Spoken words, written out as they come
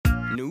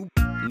New,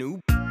 new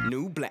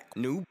black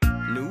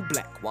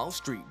Wall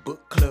Street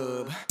book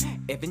club.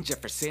 Evan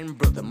Jefferson,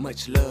 brother,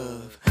 much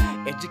love.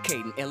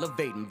 Educating,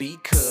 elevating,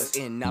 because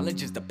in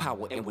knowledge is the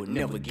power and we'll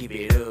never give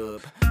it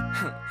up.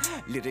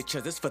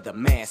 Literature is for the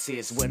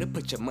masses. Where to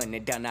put your money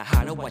down, now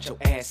how to watch your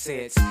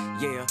assets.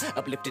 Yeah,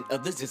 uplifting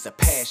others is a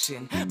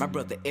passion. My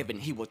brother Evan,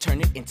 he will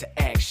turn it into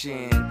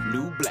action.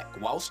 New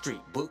Black Wall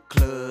Street book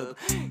club.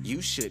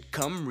 You should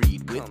come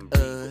read with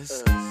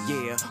us.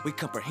 Yeah, we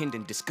comprehend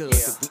and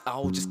discuss. If we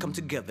all just come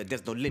together,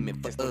 there's no limit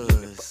for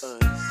us.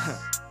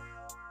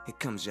 Here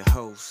comes your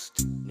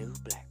host, New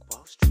Black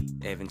Wall Street.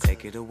 Evan,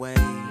 take it away.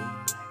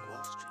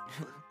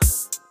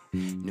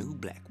 New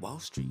Black Wall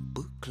Street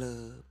book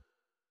club.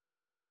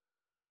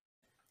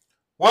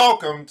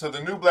 Welcome to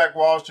the New Black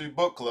Wall Street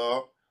Book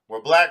Club,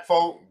 where black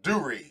folk do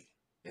read.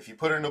 If you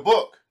put it in a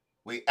book,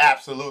 we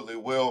absolutely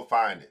will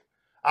find it.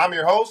 I'm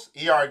your host,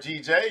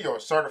 ERGJ, your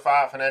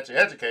certified financial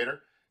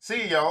educator,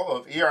 CEO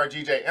of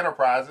ERGJ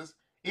Enterprises,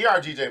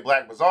 ERGJ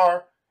Black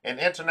Bazaar, and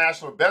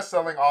international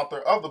best-selling author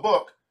of the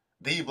book,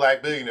 The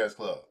Black Billionaires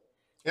Club.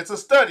 It's a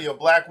study of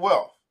black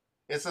wealth.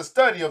 It's a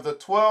study of the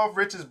 12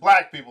 richest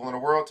black people in the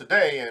world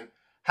today and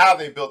how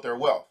they built their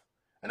wealth.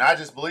 And I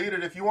just believe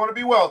that if you want to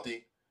be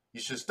wealthy, you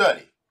should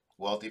study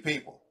wealthy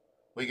people.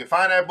 We can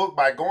find that book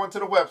by going to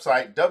the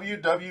website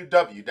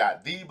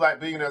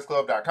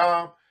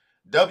www.theblackbillionairesclub.com,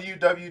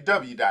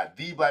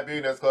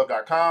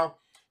 www.theblackbillionairesclub.com.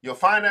 You'll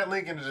find that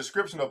link in the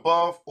description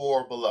above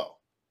or below.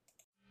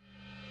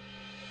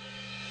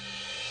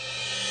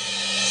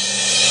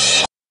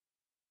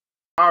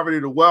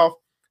 Poverty to Wealth,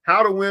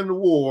 How to Win the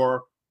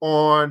War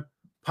on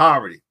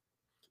Poverty.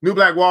 New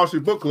Black Wall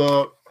Street Book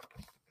Club.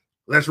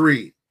 Let's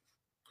read.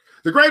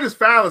 The greatest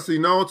fallacy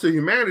known to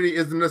humanity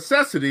is the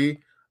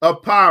necessity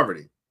of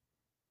poverty.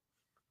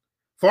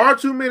 Far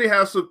too many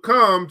have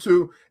succumbed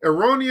to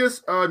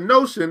erroneous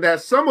notion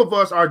that some of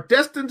us are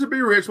destined to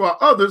be rich while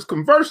others,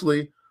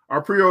 conversely,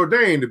 are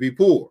preordained to be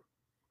poor.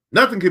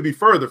 Nothing could be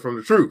further from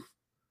the truth.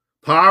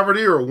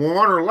 Poverty or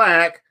want or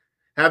lack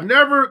have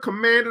never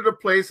commanded a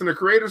place in the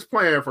Creator's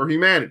plan for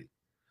humanity.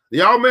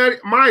 The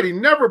Almighty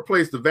never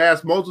placed the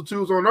vast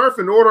multitudes on earth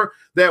in order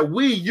that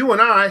we, you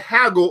and I,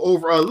 haggle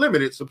over a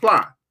limited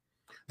supply.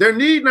 There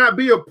need not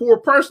be a poor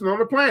person on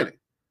the planet.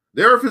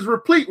 The earth is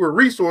replete with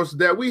resources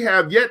that we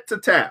have yet to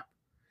tap.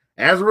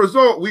 As a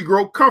result, we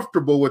grow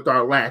comfortable with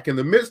our lack in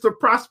the midst of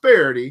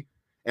prosperity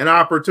and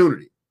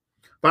opportunity.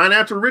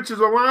 Financial riches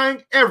are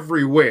lying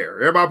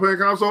everywhere. Everybody playing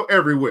console?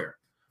 Everywhere.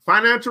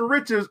 Financial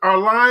riches are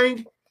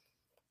lying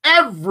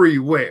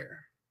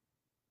everywhere,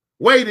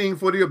 waiting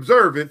for the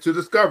observant to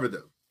discover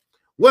them.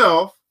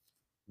 Wealth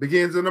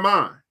begins in the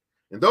mind,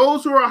 and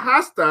those who are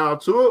hostile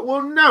to it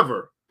will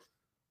never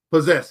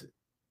possess it.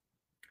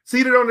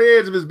 Seated on the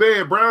edge of his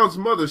bed, Brown's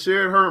mother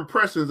shared her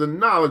impressions and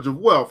knowledge of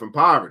wealth and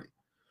poverty.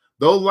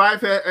 Though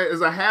life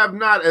as a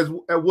have-not as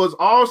was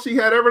all she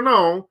had ever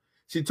known,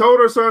 she told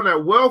her son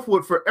that wealth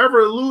would forever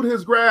elude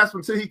his grasp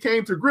until he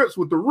came to grips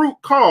with the root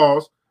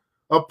cause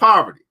of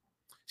poverty.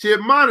 She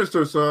admonished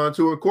her son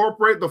to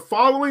incorporate the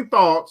following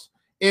thoughts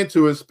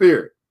into his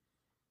spirit.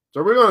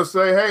 So we're going to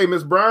say, hey,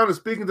 Miss Brown is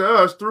speaking to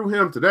us through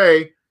him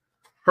today,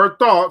 her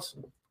thoughts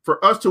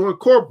for us to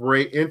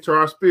incorporate into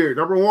our spirit.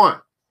 Number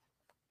one,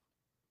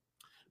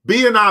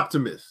 be an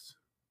optimist.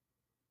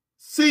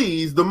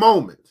 Seize the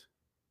moment.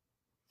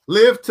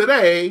 Live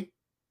today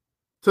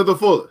to the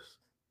fullest.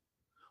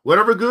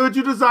 Whatever good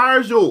you desire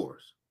is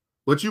yours,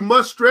 but you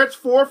must stretch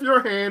forth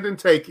your hand and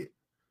take it.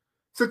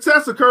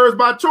 Success occurs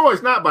by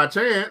choice, not by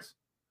chance.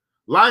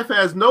 Life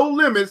has no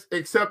limits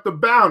except the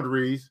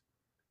boundaries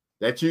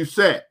that you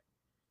set.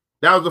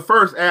 That was the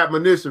first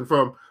admonition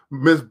from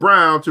Miss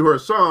Brown to her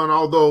son.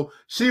 Although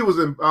she was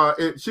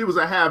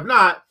a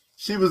have-not,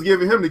 she was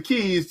giving him the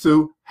keys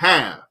to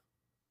have.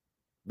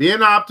 Be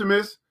an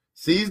optimist,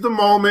 seize the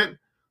moment,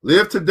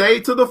 live today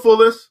to the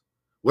fullest.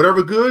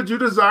 Whatever good you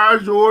desire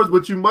is yours,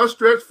 but you must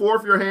stretch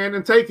forth your hand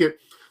and take it.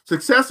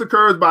 Success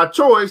occurs by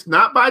choice,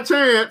 not by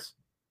chance.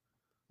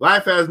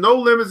 Life has no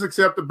limits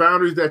except the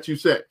boundaries that you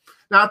set.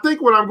 Now, I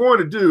think what I'm going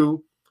to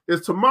do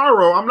is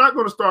tomorrow, I'm not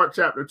going to start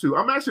chapter 2.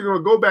 I'm actually going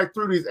to go back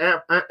through these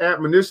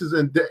admonitions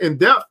in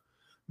depth,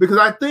 because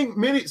I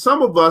think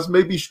some of us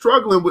may be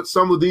struggling with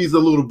some of these a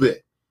little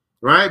bit,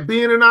 right?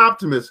 Being an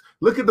optimist.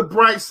 Look at the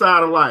bright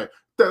side of life.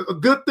 The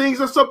good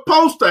things are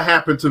supposed to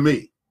happen to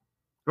me,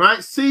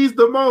 right? Seize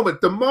the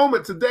moment. The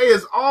moment today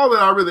is all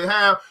that I really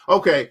have.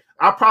 Okay,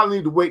 I probably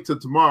need to wait till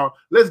tomorrow.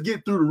 Let's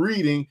get through the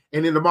reading,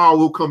 and then tomorrow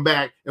we'll come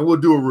back and we'll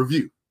do a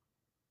review.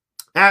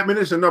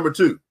 Admonition number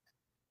 2.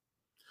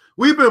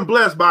 We've been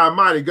blessed by a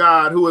mighty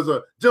God who is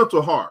a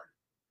gentle heart.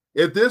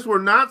 If this were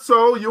not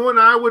so, you and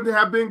I would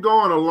have been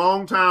gone a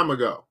long time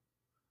ago.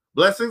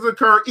 Blessings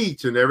occur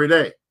each and every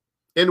day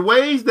in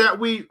ways that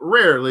we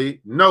rarely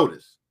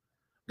notice.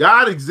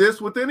 God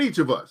exists within each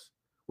of us.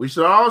 We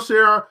should all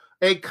share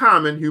a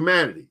common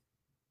humanity.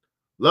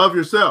 Love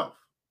yourself,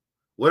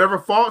 whatever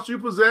faults you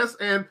possess,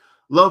 and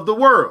love the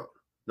world,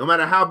 no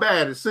matter how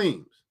bad it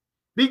seems.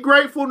 Be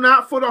grateful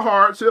not for the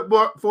hardship,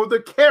 but for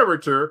the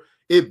character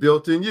it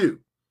built in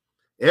you.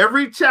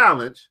 Every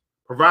challenge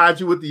provides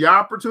you with the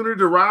opportunity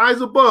to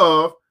rise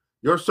above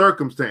your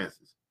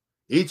circumstances.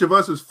 Each of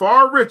us is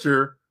far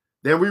richer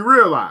than we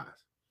realize.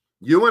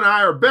 You and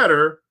I are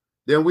better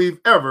than we've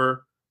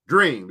ever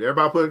dreamed.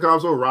 Everybody put in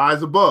console,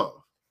 rise above.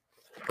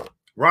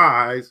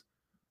 Rise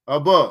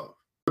above.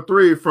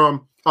 3,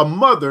 from a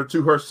mother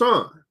to her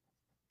son.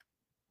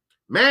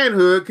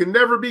 Manhood can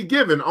never be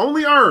given,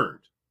 only earned.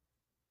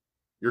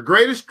 Your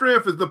greatest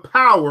strength is the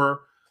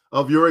power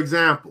of your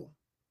example.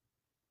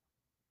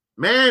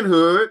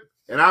 Manhood,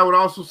 and I would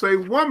also say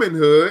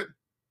womanhood,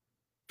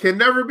 can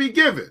never be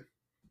given,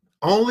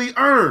 only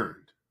earned.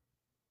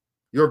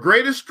 Your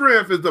greatest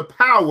strength is the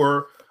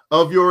power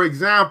of your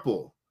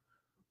example.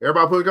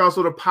 Everybody put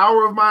also the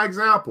power of my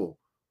example.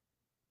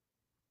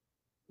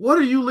 What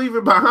are you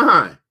leaving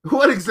behind?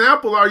 What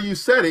example are you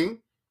setting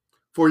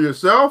for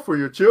yourself, for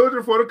your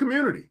children, for the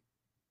community?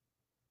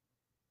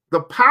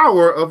 The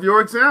power of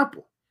your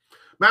example.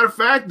 Matter of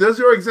fact, does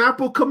your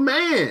example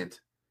command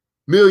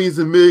millions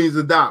and millions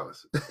of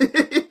dollars? You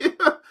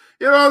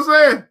know what I'm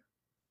saying?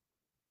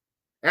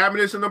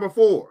 Admonition number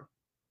 4.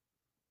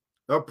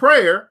 A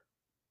prayer,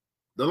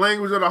 the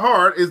language of the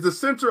heart, is the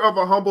center of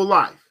a humble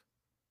life.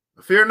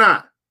 Fear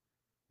not.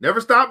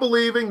 Never stop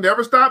believing.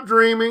 Never stop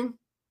dreaming.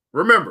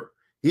 Remember,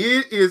 He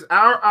is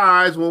our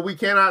eyes when we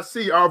cannot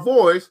see, our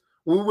voice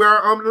when we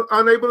are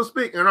unable to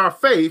speak, and our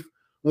faith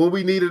when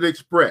we need it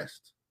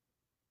expressed.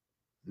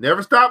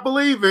 Never stop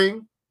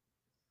believing.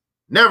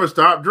 Never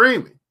stop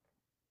dreaming.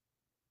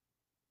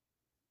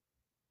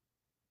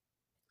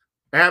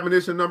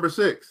 Admonition number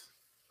 6.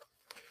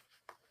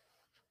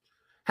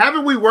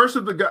 Haven't we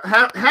worshiped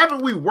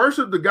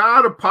the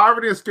God of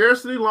poverty and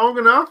scarcity long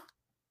enough?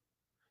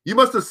 You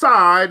must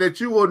decide that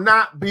you will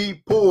not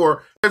be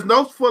poor. There's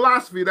no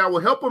philosophy that will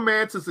help a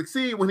man to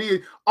succeed when he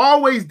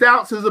always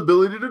doubts his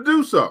ability to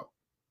do so.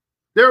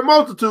 There are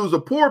multitudes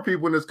of poor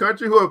people in this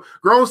country who have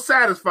grown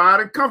satisfied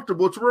and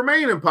comfortable to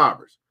remain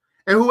impoverished,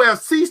 and who have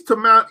ceased to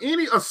mount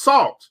any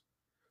assault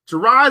to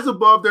rise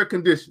above their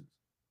conditions.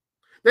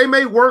 They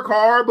may work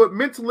hard, but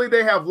mentally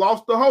they have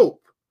lost the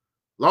hope,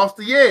 lost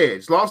the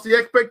edge, lost the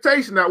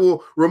expectation that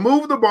will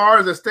remove the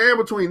bars that stand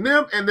between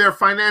them and their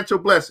financial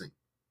blessing.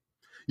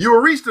 You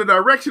will reach the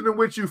direction in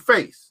which you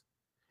face.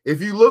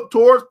 If you look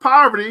towards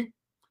poverty,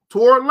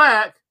 toward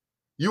lack,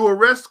 you will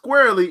rest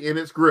squarely in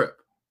its grip.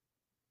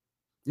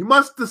 You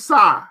must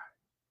decide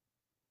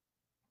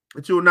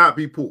that you will not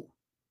be poor.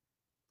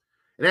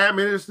 And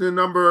admonition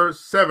number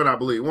 7, I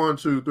believe. 1,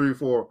 2, 3,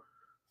 4.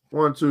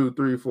 1, 2,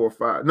 3, 4,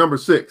 5. Number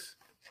 6.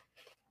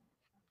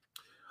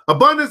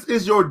 Abundance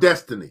is your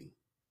destiny.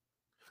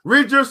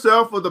 Rid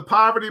yourself of the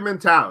poverty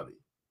mentality.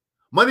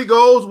 Money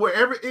goes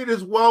wherever it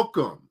is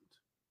welcomed.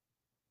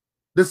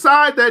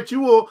 Decide that you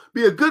will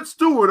be a good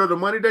steward of the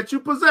money that you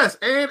possess,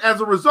 and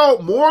as a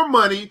result, more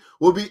money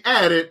will be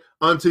added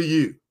unto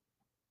you.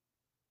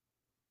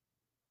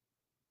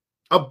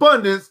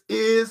 Abundance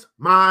is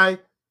my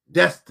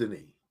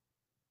destiny.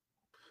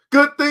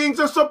 Good things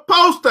are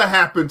supposed to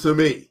happen to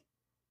me.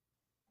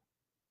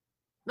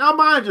 Now,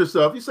 mind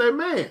yourself, you say,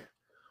 man,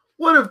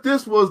 what if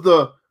this was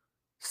the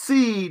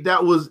seed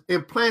that was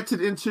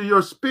implanted into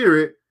your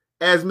spirit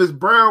as Miss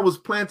Brown was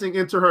planting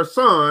into her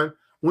son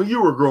when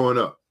you were growing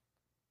up?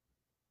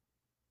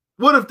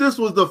 What if this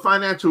was the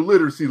financial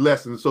literacy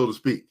lesson, so to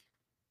speak?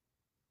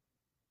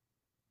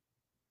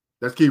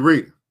 Let's keep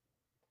reading.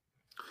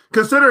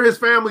 Considering his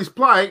family's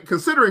plight,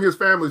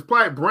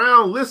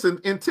 Brown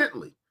listened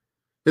intently.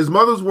 His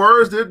mother's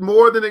words did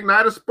more than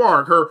ignite a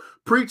spark. Her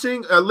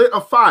preaching lit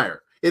a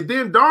fire. It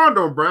then dawned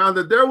on Brown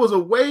that there was a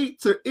way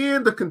to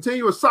end the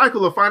continuous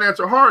cycle of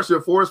financial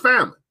hardship for his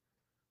family.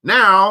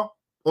 Now,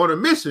 on a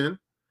mission,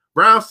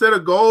 Brown set a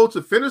goal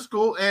to finish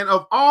school and,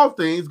 of all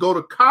things, go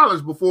to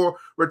college before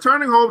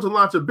returning home to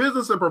launch a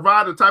business and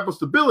provide the type of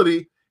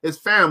stability his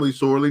family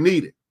sorely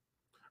needed.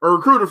 A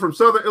recruiter from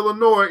Southern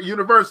Illinois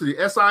University,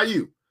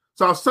 SIU,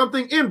 saw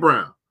something in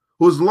Brown,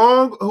 who was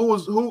long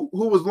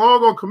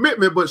on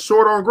commitment but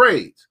short on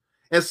grades,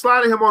 and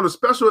slided him on a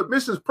special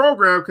admissions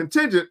program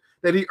contingent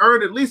that he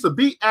earned at least a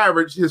B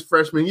average his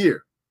freshman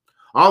year.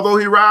 Although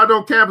he arrived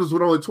on campus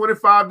with only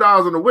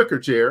 $25 in a wicker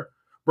chair,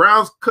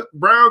 Brown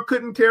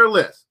couldn't care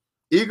less.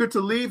 Eager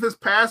to leave his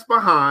past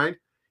behind,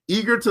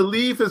 he gazed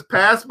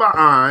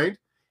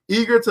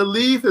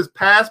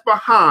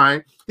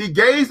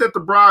at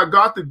the broad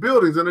Gothic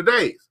buildings in a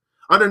daze.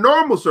 Under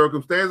normal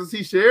circumstances,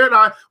 he shared,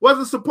 I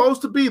wasn't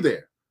supposed to be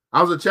there.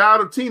 I was a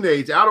child of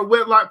teenage, out of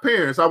wedlock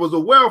parents. I was a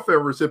welfare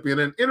recipient,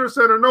 an inner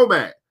center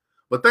nomad.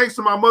 But thanks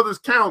to my mother's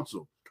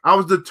counsel, I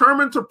was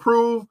determined to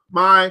prove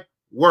my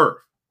worth.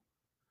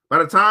 By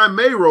the time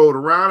May rolled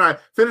around, I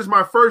finished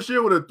my first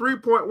year with a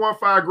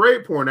 3.15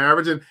 grade point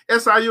average, and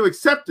SIU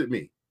accepted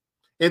me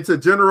into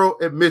general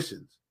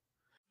admissions.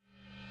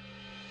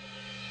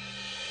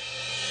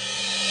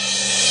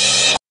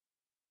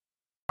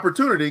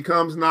 Opportunity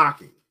comes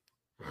knocking.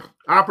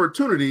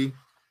 Opportunity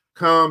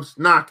comes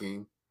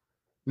knocking.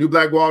 New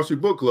Black Wall Street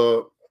Book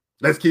Club.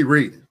 Let's keep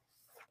reading.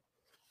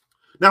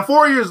 Now,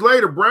 4 years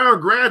later, Brown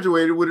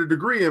graduated with a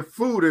degree in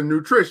food and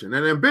nutrition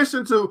and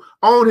ambition to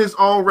own his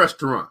own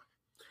restaurant.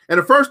 And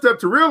the first step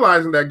to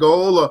realizing that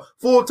goal, a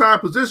full-time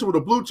position with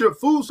a blue-chip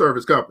food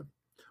service company.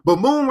 But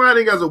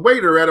moonlighting as a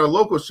waiter at a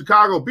local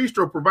Chicago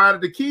bistro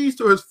provided the keys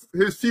to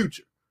his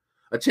future.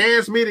 A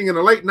chance meeting in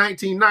the late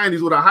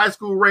 1990s with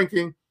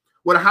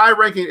a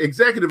high-ranking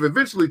executive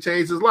eventually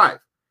changed his life.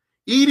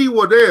 Edie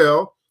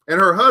Waddell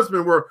and her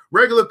husband were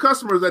regular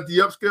customers at the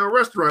upscale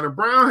restaurant, and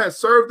Brown had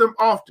served them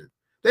often.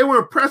 They were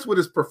impressed with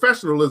his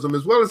professionalism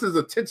as well as his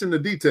attention to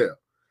detail.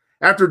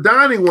 After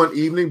dining one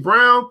evening,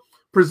 Brown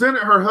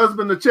presented her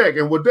husband the check,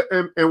 and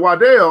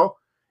Waddell,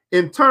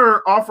 in turn,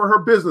 offered her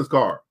business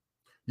card.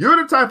 "You're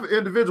the type of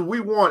individual we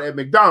want at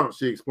McDonald's,"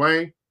 she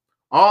explained.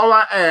 "All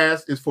I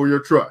ask is for your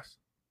trust."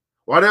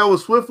 Waddell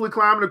was swiftly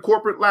climbing the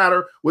corporate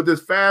ladder with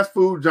this fast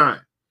food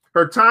giant.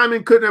 Her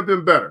timing couldn't have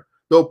been better.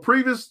 Through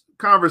previous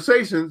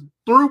conversations,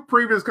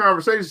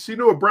 she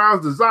knew of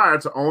Brown's desire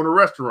to own a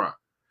restaurant.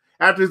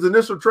 After his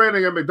initial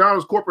training at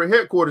McDonald's corporate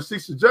headquarters, she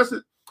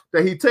suggested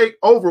that he take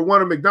over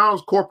one of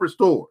McDonald's corporate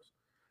stores.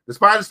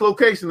 Despite its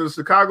location in the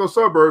Chicago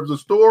suburbs, the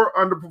store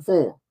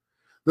underperformed.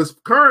 The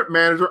current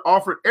manager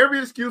offered every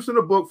excuse in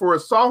the book for a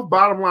soft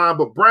bottom line,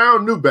 but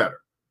Brown knew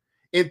better.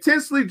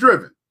 Intensely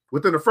driven,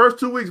 within the first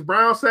 2 weeks,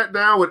 Brown sat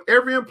down with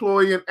every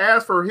employee and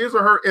asked for his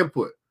or her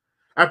input.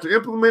 After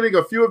implementing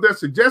a few of their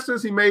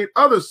suggestions, he made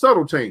other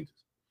subtle changes.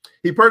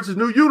 He purchased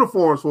new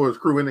uniforms for his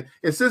crew and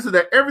insisted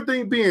that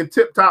everything be in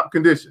tip-top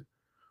condition.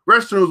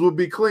 Restrooms would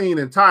be clean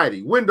and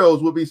tidy.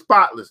 Windows would be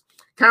spotless.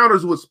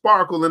 Counters would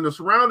sparkle, and the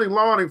surrounding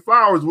lawn and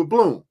flowers would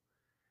bloom.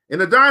 In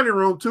the dining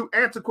room, 2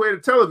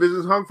 antiquated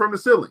televisions hung from the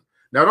ceiling.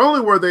 Not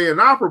only were they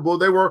inoperable,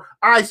 they were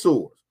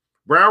eyesores.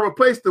 Brown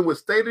replaced them with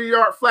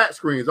state-of-the-art flat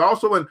screens.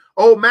 Also, an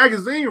old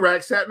magazine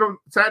rack sat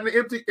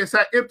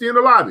empty in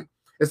the lobby.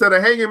 Instead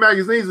of hanging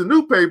magazines and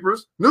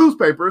newspapers,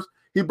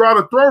 he brought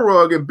a throw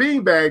rug and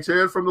beanbag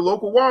chairs from the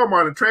local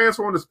Walmart and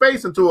transformed the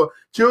space into a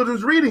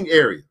children's reading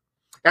area.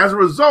 As a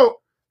result,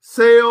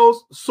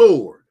 sales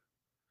soared,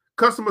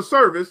 customer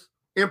service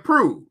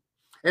improved,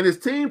 and his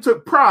team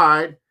took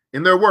pride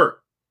in their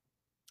work.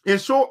 In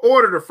short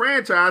order, the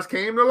franchise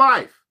came to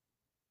life.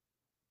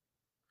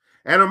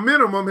 At a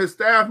minimum, his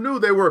staff knew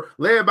they were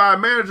led by a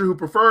manager who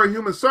preferred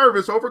human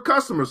service over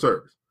customer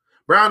service.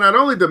 Brown not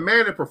only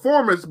demanded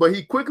performance, but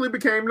he quickly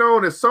became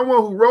known as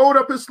someone who rolled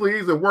up his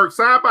sleeves and worked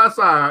side by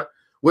side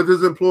with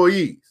his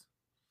employees.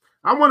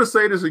 I want to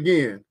say this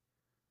again.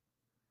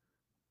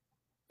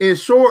 In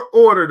short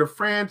order, the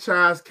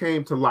franchise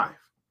came to life.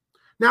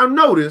 Now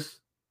notice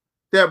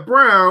that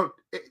Brown,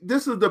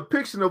 this is a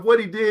depiction of what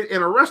he did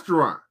in a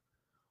restaurant.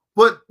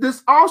 But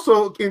this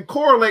also can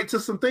correlate to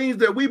some things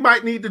that we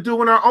might need to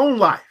do in our own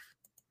life.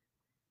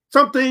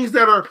 Some things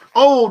that are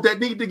old that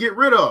need to get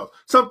rid of.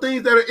 Some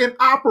things that are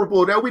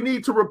inoperable that we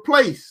need to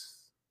replace.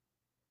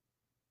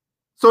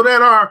 So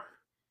that our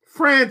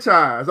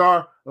franchise,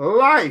 our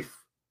life,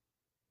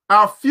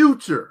 our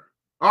future,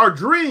 our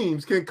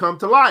dreams can come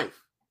to life.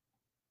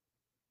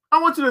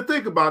 I want you to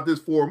think about this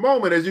for a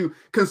moment as you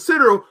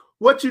consider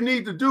what you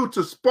need to do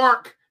to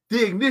spark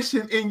the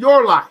ignition in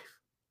your life,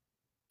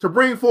 to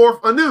bring forth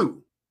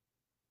anew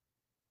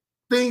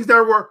things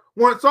that were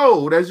once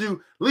old as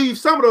you leave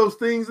some of those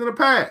things in the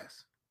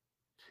past.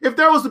 If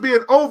there was to be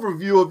an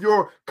overview of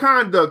your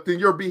conduct and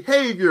your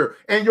behavior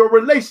and your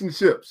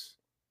relationships,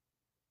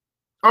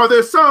 are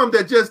there some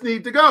that just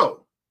need to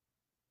go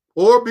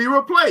or be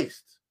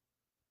replaced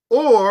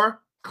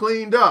or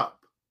cleaned up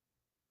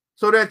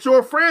so that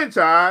your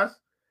franchise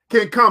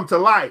can come to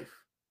life?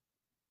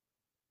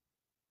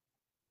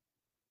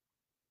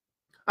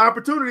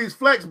 Opportunities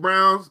flex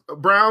Brown's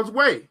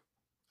way.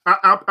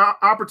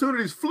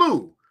 Opportunities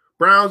flew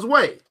Brown's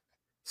way.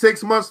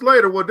 6 months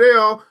later,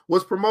 Waddell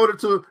was promoted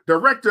to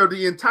director of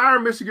the entire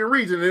Michigan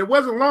region, and it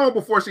wasn't long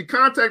before she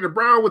contacted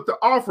Brown with the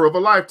offer of a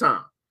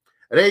lifetime.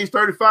 At age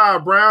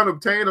 35, Brown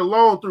obtained a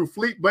loan through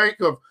Fleet Bank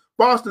of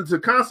Boston to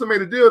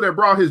consummate a deal that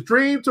brought his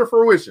dream to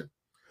fruition,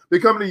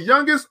 becoming the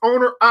youngest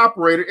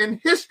owner-operator in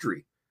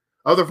history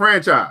of the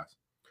franchise.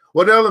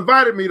 Waddell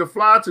invited me to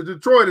fly to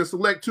Detroit and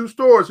select 2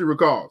 stores, he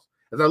recalls.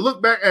 As I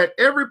look back at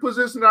every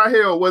position I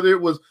held, whether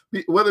it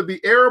be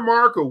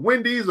Aramark or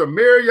Wendy's or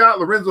Marriott,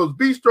 Lorenzo's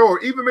Bistro, or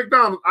even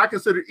McDonald's, I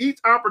consider each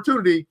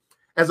opportunity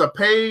as a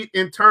paid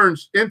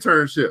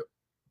internship.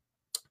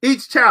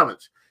 Each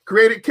challenge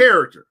created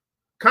character,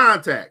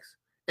 contacts,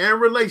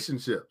 and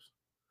relationships.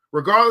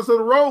 Regardless of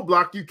the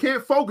roadblock, you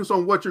can't focus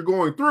on what you're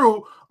going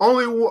through,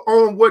 only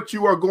on what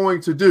you are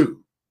going to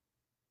do.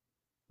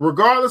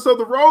 Regardless of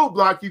the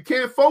roadblock, you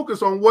can't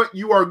focus on what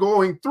you are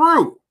going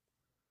through,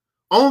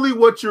 only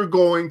what you're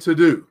going to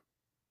do.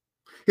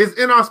 His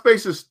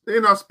inauspicious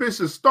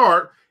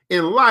start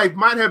in life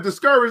might have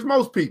discouraged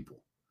most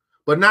people,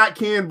 but not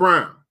Ken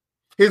Brown.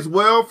 His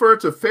welfare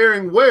to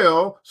faring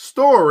well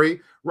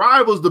story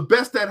rivals the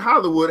best that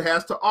Hollywood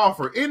has to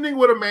offer, ending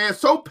with a man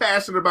so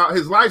passionate about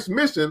his life's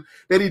mission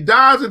that he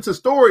dives into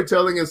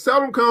storytelling and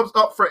seldom comes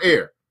up for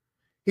air.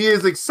 He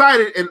is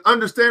excited, and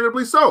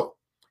understandably so.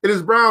 It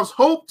is Brown's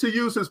hope to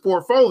use his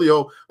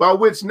portfolio, by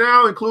which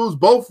now includes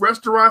both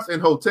restaurants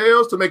and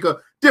hotels, to make a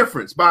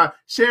difference by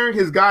sharing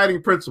his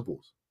guiding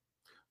principles.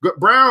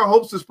 Brown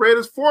hopes to spread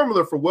his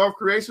formula for wealth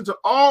creation to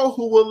all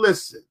who will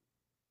listen.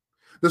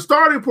 The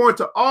starting point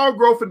to all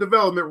growth and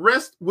development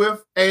rests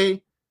with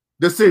a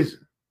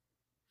decision.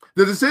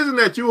 The decision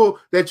that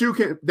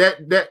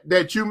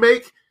you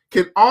make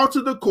can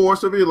alter the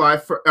course of your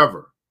life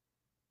forever.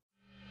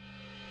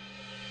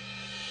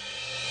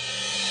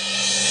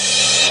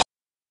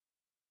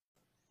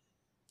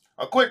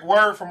 A quick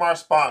word from our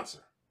sponsor.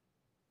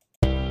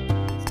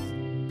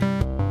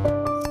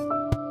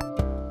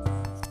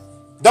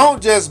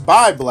 Don't just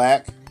buy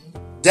black,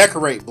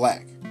 decorate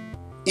black.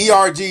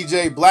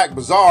 ERGJ Black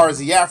Bazaar is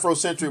the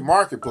Afrocentric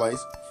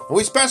marketplace, and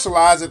we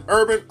specialize in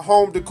urban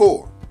home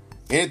decor.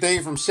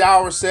 Anything from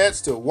shower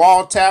sets to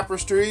wall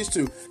tapestries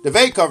to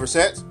duvet cover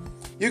sets,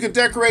 you can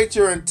decorate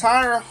your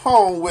entire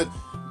home with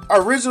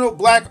original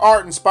black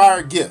art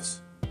inspired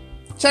gifts.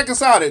 Check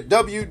us out at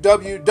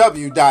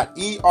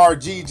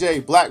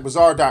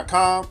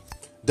www.ergjblackbazaar.com,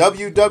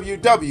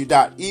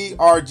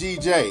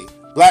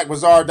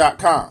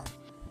 www.ergjblackbazaar.com.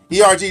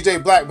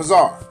 ERGJ Black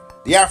Bazaar,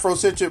 the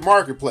Afrocentric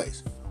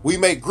marketplace. We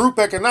make group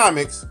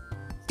economics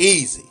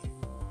easy.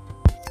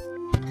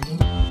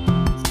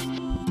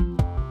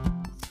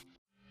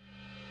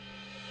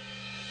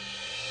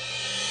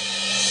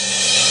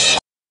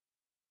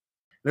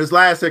 This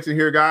last section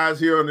here,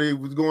 guys,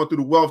 was going through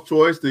the wealth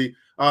choice, the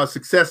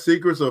success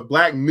secrets of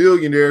black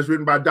millionaires,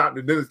 written by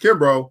Dr. Dennis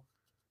Kimbro.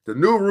 The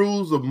new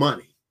rules of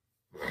money.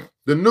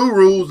 The new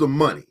rules of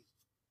money.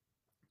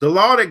 The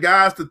law that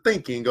guides the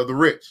thinking of the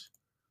rich.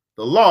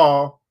 The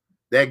law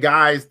that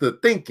guides the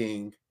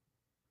thinking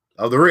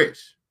of the rich.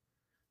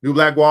 New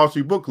Black Wall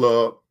Street Book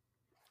Club.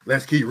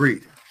 Let's keep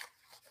reading.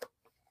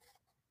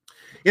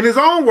 In his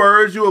own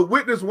words, you have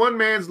witnessed one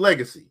man's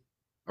legacy,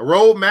 a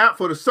roadmap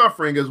for the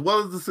suffering as well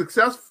as the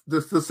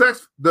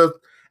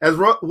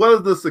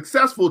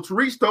successful to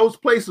reach those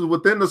places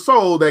within the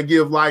soul that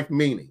give life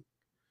meaning.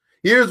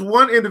 Here's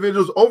one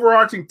individual's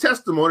overarching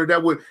testimony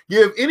that would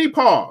give any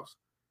pause,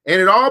 and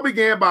it all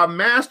began by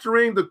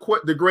mastering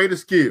the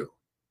greatest skill.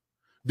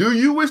 Do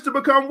you wish to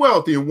become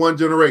wealthy in one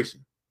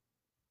generation?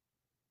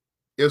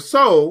 If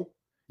so,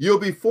 you'll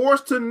be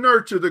forced to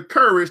nurture the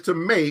courage to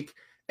make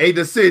a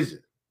decision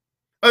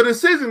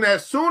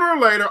that sooner or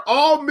later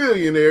all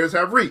millionaires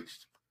have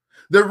reached.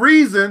 The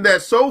reason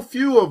that so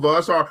few of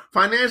us are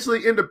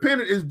financially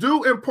independent is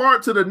due in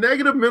part to the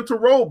negative mental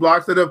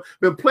roadblocks that have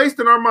been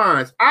placed in our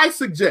minds. I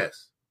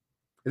suggest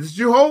that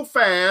you hold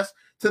fast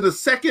to the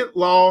second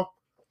law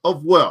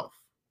of wealth.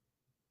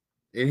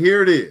 And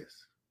here it is.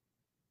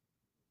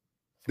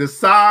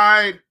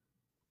 Decide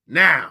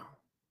now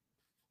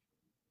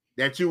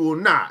that you will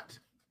not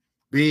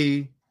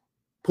be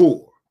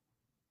poor.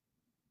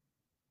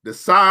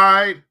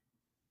 Decide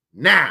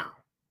now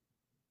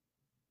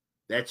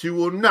that you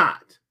will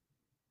not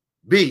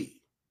be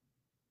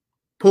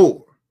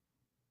poor.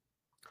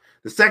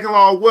 The second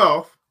law of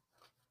wealth,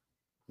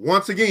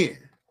 once again,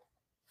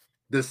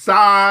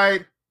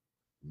 decide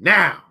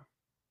now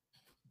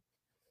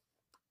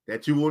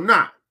that you will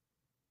not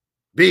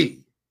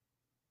be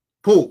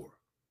poor.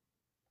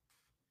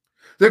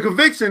 The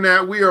conviction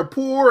that we are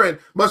poor and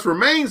must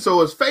remain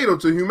so is fatal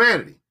to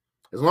humanity.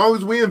 As long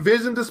as we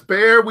envision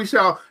despair, we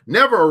shall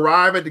never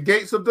arrive at the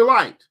gates of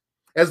delight.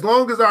 As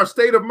long as our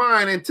state of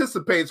mind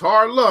anticipates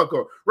hard luck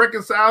or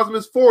reconciles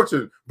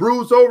misfortune,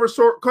 broods over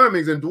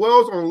shortcomings, and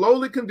dwells on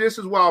lowly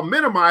conditions while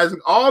minimizing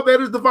all that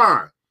is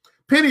divine,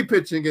 penny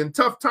pitching and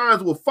tough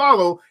times will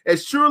follow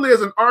as surely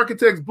as an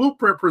architect's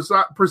blueprint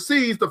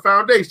precedes the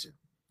foundation.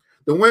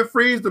 The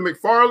Winfreys, the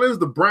McFarlands,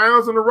 the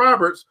Browns, and the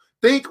Roberts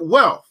think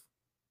wealth,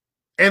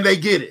 and they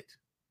get it.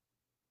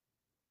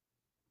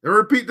 And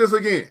repeat this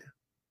again.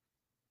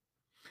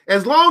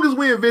 As long as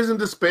we envision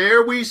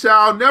despair, we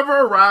shall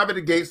never arrive at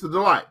the gates of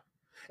delight.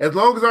 As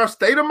long as our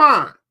state of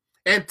mind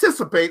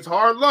anticipates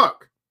hard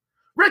luck,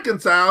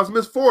 reconciles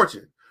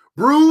misfortune,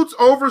 broods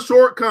over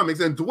shortcomings,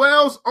 and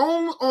dwells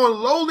on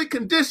lowly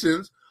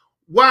conditions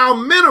while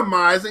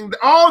minimizing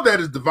all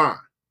that is divine,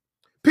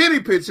 penny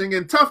pitching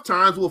in tough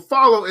times will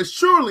follow as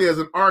surely as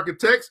an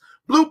architect's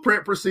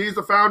blueprint precedes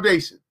the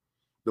foundation.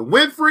 The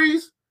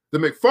Winfreys, the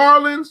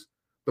McFarlands,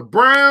 the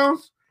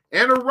Browns,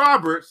 and the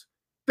Roberts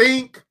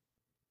think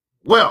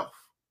wealth,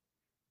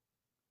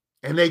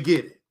 and they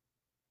get it.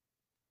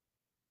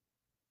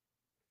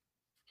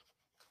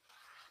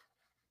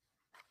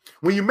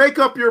 When you make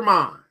up your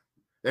mind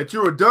that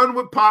you are done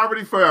with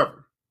poverty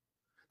forever,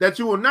 that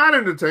you will not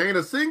entertain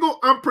a single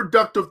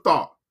unproductive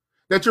thought,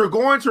 that you're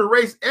going to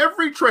erase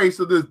every trace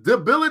of this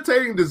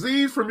debilitating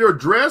disease from your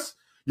dress,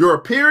 your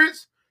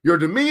appearance, your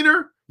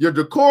demeanor, your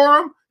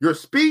decorum, your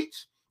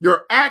speech,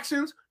 your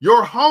actions,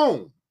 your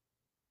home,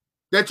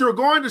 that you're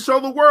going to show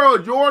the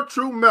world your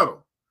true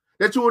mettle,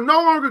 that you will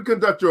no longer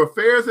conduct your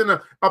affairs in an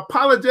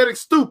apologetic,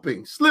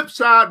 stooping,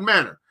 slipshod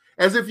manner,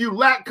 as if you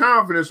lack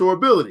confidence or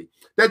ability,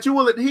 that you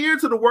will adhere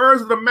to the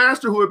words of the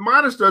master who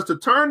admonished us to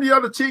turn the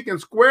other cheek and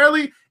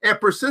squarely and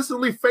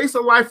persistently face a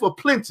life of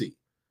plenty,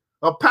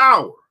 of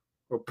power,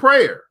 of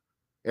prayer,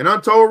 and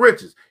untold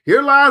riches.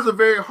 Here lies the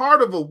very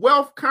heart of a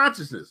wealth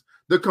consciousness,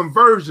 the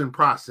conversion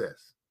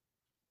process.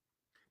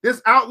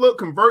 This outlook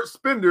converts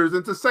spenders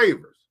into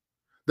savers,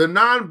 the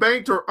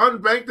non-banked or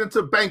unbanked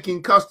into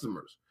banking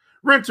customers,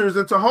 renters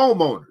into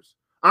homeowners,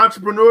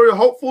 entrepreneurial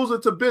hopefuls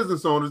into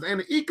business owners, and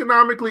the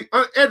economically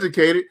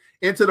uneducated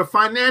into the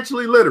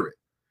financially literate.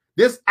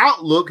 This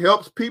outlook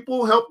helps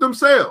people help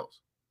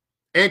themselves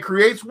and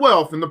creates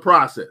wealth in the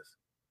process.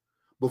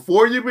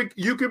 Before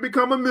you can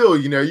become a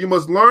millionaire, you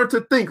must learn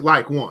to think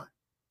like one.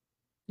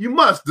 You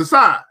must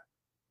decide.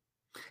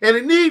 And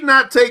it need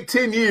not take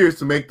 10 years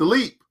to make the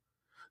leap.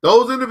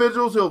 Those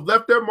individuals who have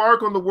left their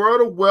mark on the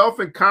world of wealth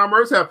and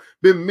commerce have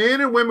been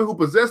men and women who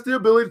possess the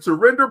ability to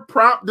render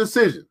prompt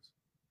decisions.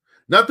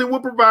 Nothing will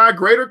provide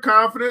greater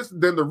confidence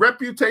than the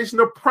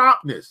reputation of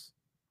promptness.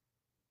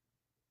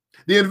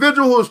 The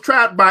individual who is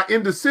trapped by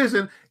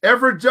indecision,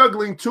 ever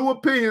juggling two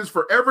opinions,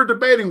 forever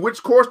debating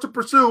which course to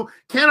pursue,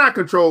 cannot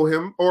control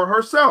him or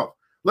herself,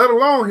 let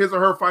alone his or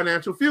her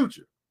financial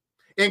future.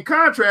 In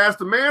contrast,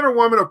 the man or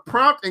woman of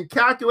prompt and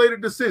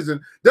calculated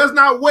decision does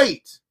not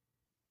wait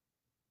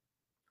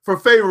for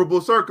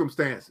favorable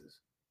circumstances.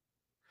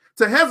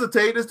 To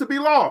hesitate is to be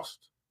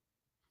lost.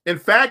 In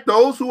fact,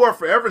 those who are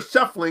forever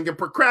shuffling and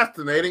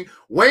procrastinating,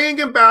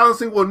 weighing and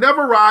balancing will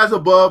never rise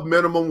above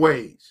minimum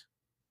wage.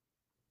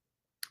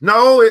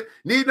 No, it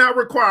need not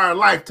require a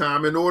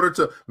lifetime in order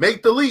to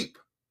make the leap.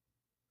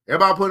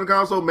 Everybody put in the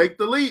console, make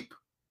the leap.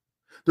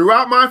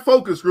 Throughout my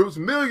focus groups,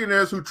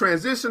 millionaires who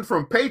transitioned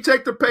from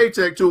paycheck to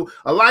paycheck to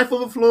a life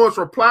of affluence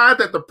replied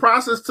that the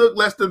process took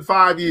less than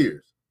 5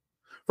 years.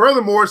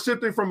 Furthermore,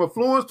 shifting from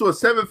affluence to a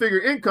 7-figure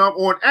income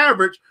on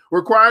average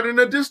required an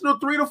additional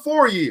 3 to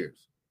 4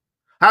 years.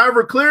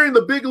 However, clearing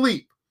the big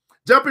leap,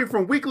 jumping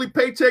from weekly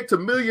paycheck to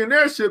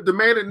millionaireship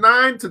demanded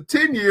 9 to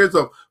 10 years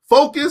of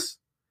focus,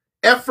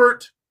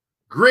 effort,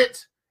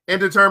 grit, and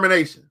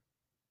determination.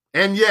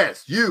 And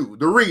yes, you,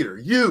 the reader,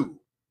 you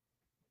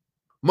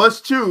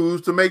must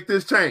choose to make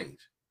this change.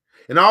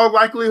 In all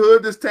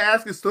likelihood, this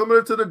task is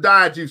similar to the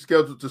diet you've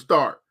scheduled to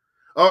start,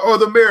 or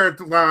the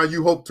marathon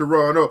you hope to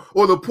run,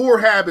 or the poor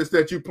habits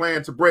that you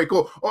plan to break,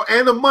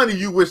 and the money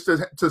you wish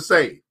to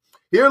save.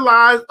 Here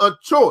lies a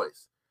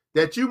choice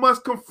that you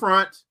must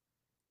confront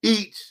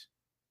each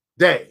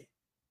day.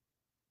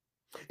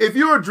 If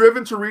you are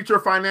driven to reach your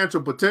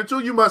financial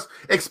potential, you must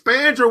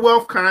expand your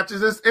wealth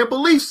consciousness and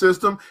belief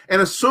system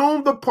and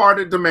assume the part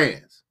it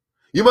demands.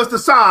 You must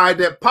decide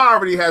that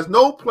poverty has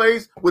no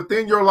place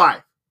within your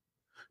life.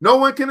 No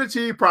one can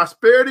achieve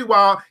prosperity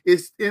while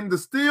it's in the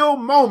still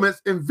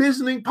moments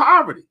envisioning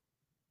poverty.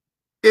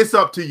 It's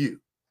up to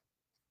you,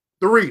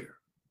 the reader,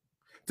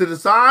 to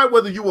decide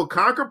whether you will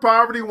conquer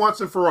poverty once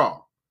and for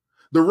all.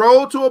 The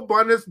road to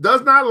abundance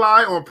does not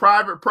lie on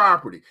private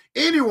property.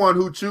 Anyone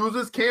who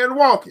chooses can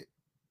walk it.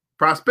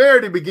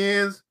 Prosperity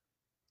begins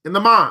in the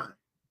mind,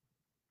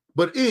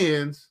 but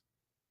ends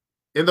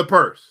in the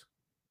purse.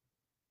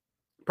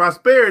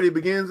 Prosperity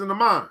begins in the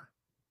mind,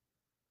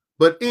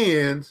 but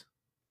ends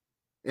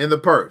in the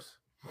purse.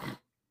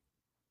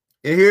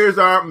 And here's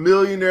our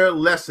millionaire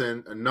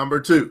lesson number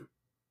 2.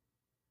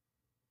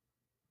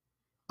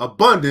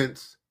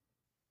 Abundance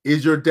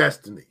is your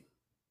destiny.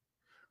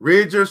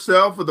 Rid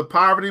yourself of the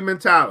poverty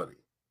mentality.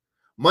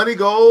 Money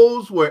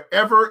goes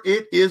wherever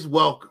it is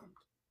welcomed.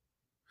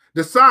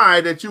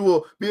 Decide that you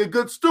will be a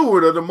good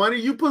steward of the money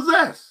you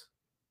possess.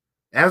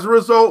 As a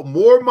result,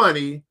 more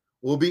money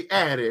will be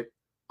added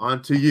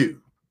unto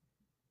you.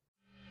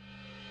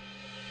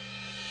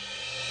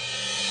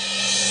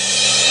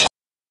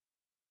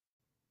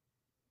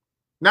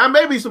 Now,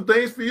 maybe some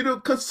things for you to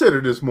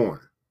consider this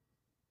morning,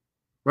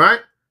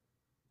 right?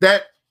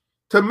 That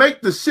to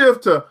make the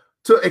shift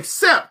to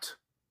accept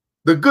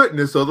the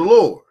goodness of the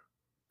Lord,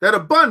 that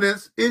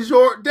abundance is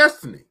your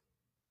destiny.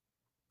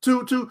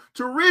 To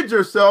rid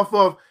yourself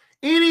of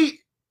any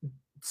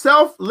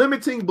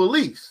self-limiting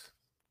beliefs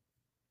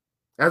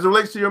as it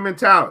relates to your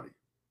mentality.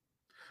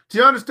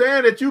 To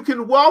understand that you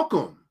can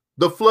welcome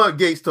the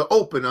floodgates to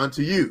open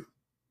unto you.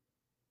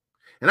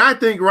 And I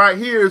think right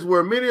here is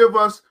where many of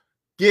us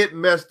get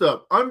messed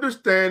up.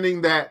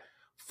 Understanding that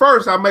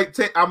first I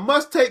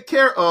must take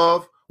care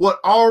of what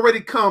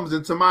already comes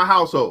into my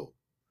household.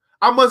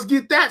 I must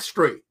get that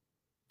straight.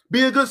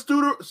 Be a good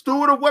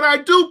steward of what I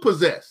do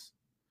possess.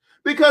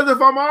 Because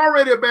if I'm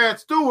already a bad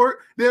steward,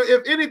 then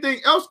if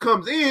anything else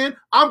comes in,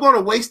 I'm going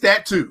to waste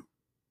that too.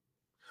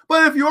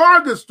 But if you are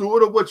a good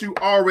steward of what you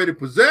already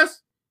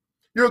possess,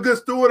 you're a good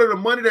steward of the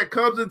money that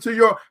comes into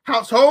your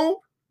household,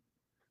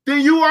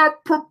 then you are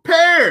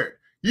prepared.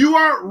 You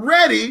are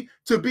ready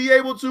to be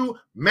able to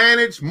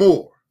manage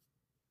more.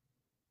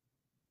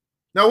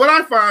 Now, what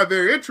I find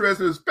very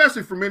interesting,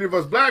 especially for many of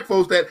us Black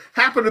folks that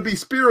happen to be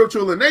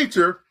spiritual in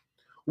nature,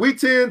 we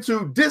tend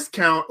to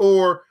discount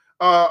or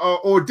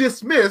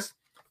dismiss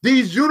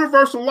these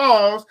universal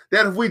laws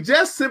that if we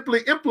just simply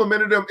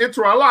implemented them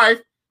into our life,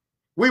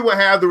 we would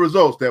have the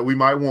results that we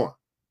might want.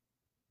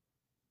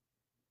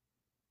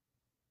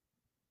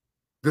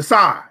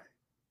 Decide.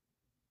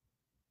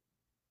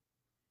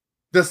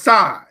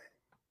 Decide.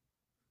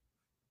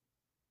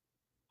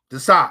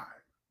 Decide.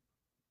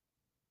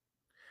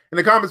 In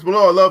the comments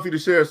below, I'd love for you to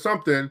share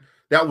something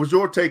that was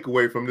your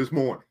takeaway from this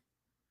morning.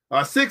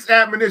 6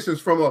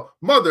 admonitions from a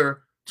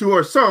mother to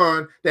her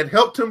son that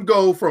helped him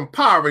go from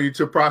poverty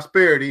to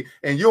prosperity.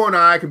 And you and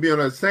I can be on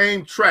the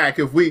same track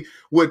if we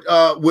would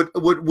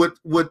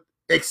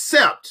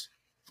accept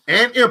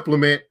and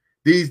implement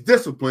these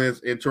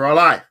disciplines into our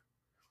life.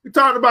 We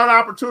talked about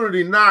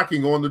opportunity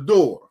knocking on the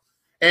door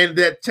and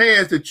that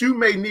chance that you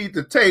may need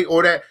to take,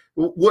 or that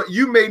what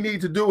you may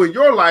need to do in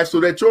your life so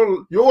that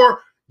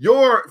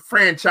your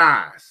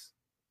franchise,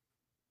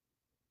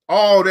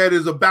 all that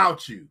is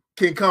about you,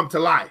 can come to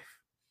life.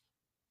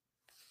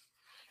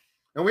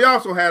 And we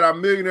also had our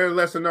millionaire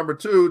lesson number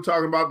 2,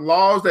 talking about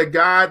laws that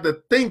guide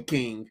the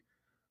thinking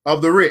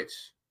of the rich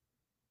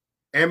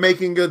and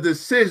making a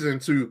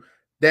decision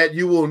that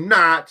you will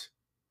not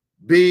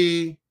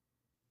be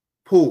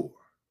poor.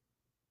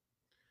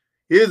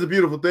 Here's the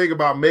beautiful thing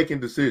about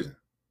making decisions.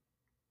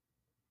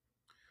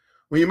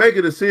 When you make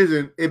a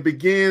decision, it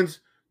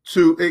begins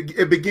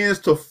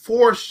to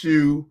force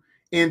you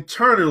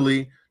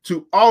internally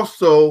to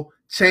also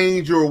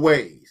change your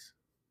ways,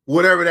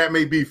 whatever that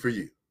may be for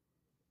you.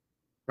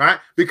 Right?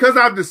 Because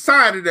I've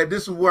decided that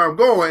this is where I'm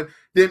going,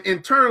 then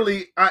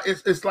internally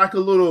it's like a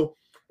little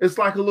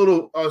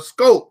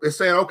scope. It's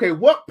saying, okay,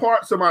 what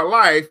parts of my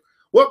life,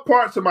 what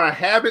parts of my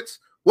habits,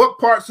 what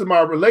parts of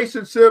my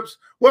relationships,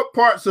 what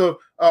parts of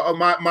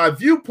my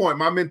viewpoint,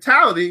 my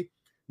mentality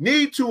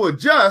need to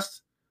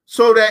adjust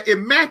so that it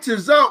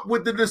matches up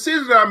with the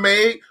decision I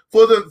made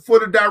for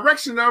the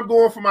direction that I'm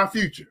going for my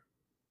future.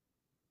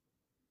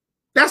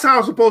 That's how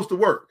it's supposed to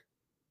work.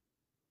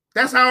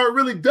 That's how it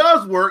really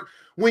does work,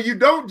 when you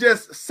don't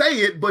just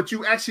say it, but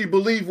you actually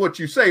believe what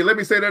you say. Let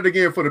me say that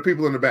again for the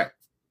people in the back.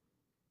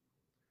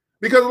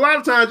 Because a lot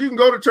of times you can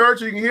go to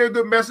church, you can hear a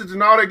good message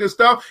and all that good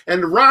stuff,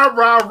 and the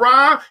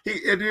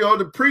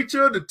the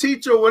preacher, the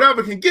teacher,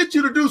 whatever, can get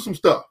you to do some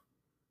stuff,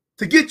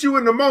 to get you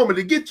in the moment,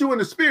 to get you in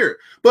the spirit.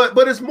 But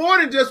it's more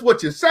than just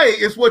what you say,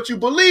 it's what you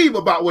believe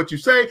about what you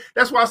say.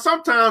 That's why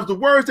sometimes the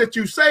words that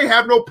you say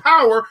have no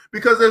power,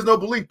 because there's no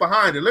belief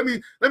behind it. Let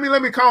me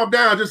calm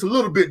down just a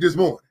little bit this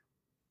morning.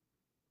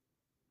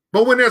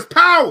 But when there's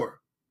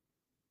power,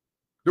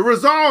 the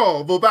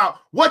resolve about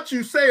what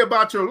you say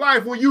about your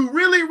life, when you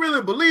really,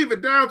 really believe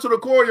it down to the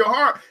core of your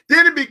heart,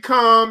 then it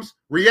becomes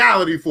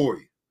reality for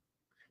you.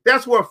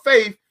 That's where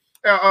faith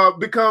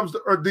becomes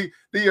the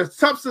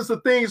substance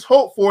of things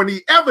hoped for and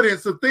the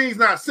evidence of things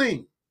not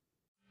seen.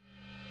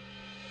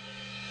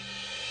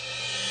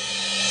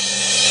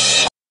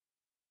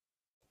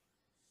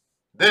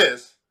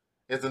 This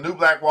is the New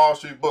Black Wall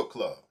Street Book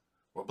Club,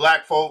 where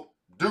black folk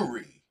do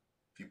read.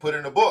 If you put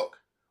in a book,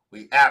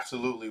 we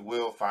absolutely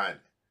will find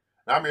it.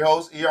 And I'm your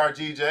host,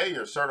 ERGJ,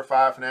 your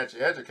certified financial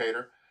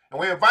educator, and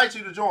we invite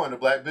you to join the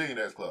Black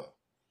Billionaires Club.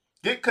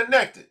 Get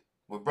connected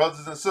with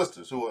brothers and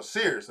sisters who are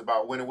serious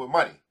about winning with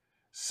money,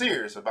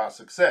 serious about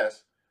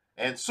success,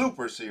 and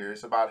super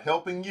serious about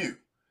helping you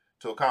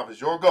to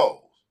accomplish your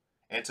goals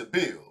and to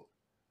build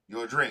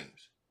your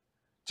dreams.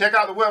 Check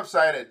out the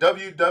website at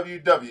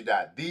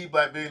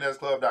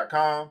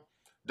www.theblackbillionairesclub.com,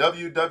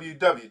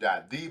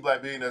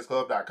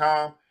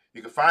 www.theblackbillionairesclub.com.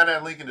 You can find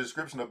that link in the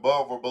description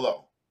above or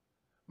below.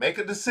 Make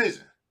a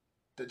decision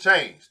to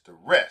change the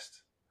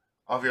rest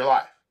of your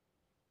life.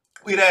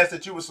 We'd ask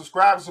that you would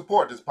subscribe and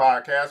support this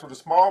podcast with a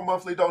small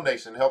monthly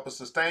donation to help us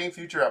sustain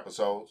future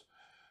episodes,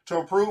 to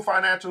improve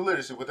financial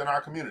literacy within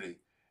our community,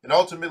 and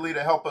ultimately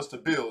to help us to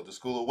build the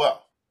School of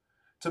Wealth,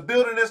 to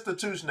build an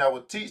institution that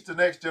will teach the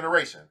next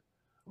generation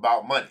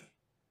about money.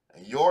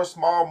 And your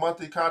small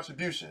monthly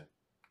contribution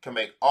can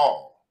make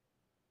all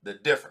the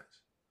difference.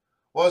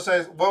 Well,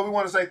 we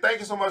want to say thank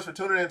you so much for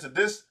tuning into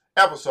this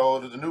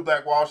episode of the New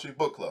Black Wall Street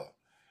Book Club.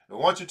 We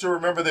want you to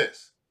remember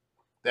this,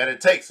 that it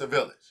takes a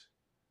village,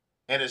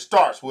 and it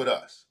starts with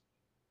us.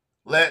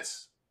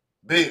 Let's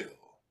build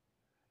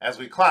as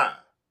we climb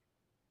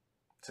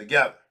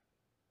together.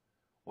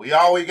 We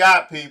all we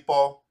got,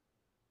 people.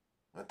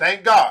 And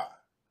thank God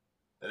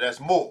that that's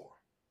more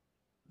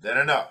than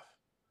enough.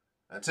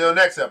 Until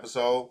next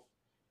episode,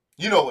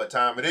 you know what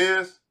time it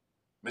is.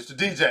 Mr.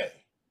 DJ,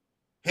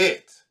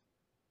 hit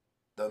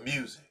the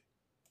music.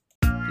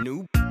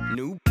 New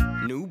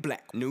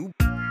black.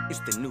 It's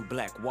the New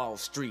Black Wall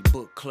Street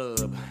Book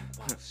Club.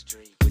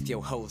 With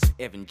your host,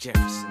 Evan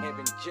Jefferson.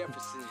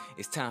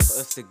 It's time for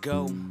us to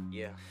go.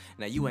 Yeah.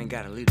 Now, you ain't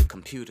got to leave the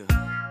computer,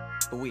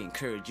 but we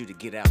encourage you to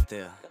get out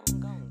there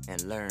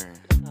and learn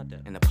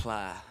and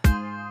apply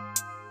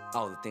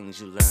all the things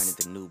you learn at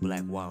the New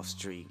Black Wall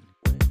Street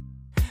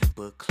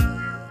Book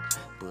Club.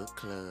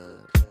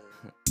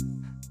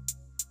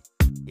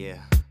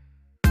 Yeah.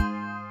 The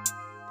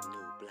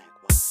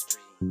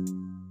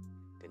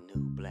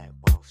New Black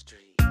Wall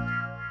Street.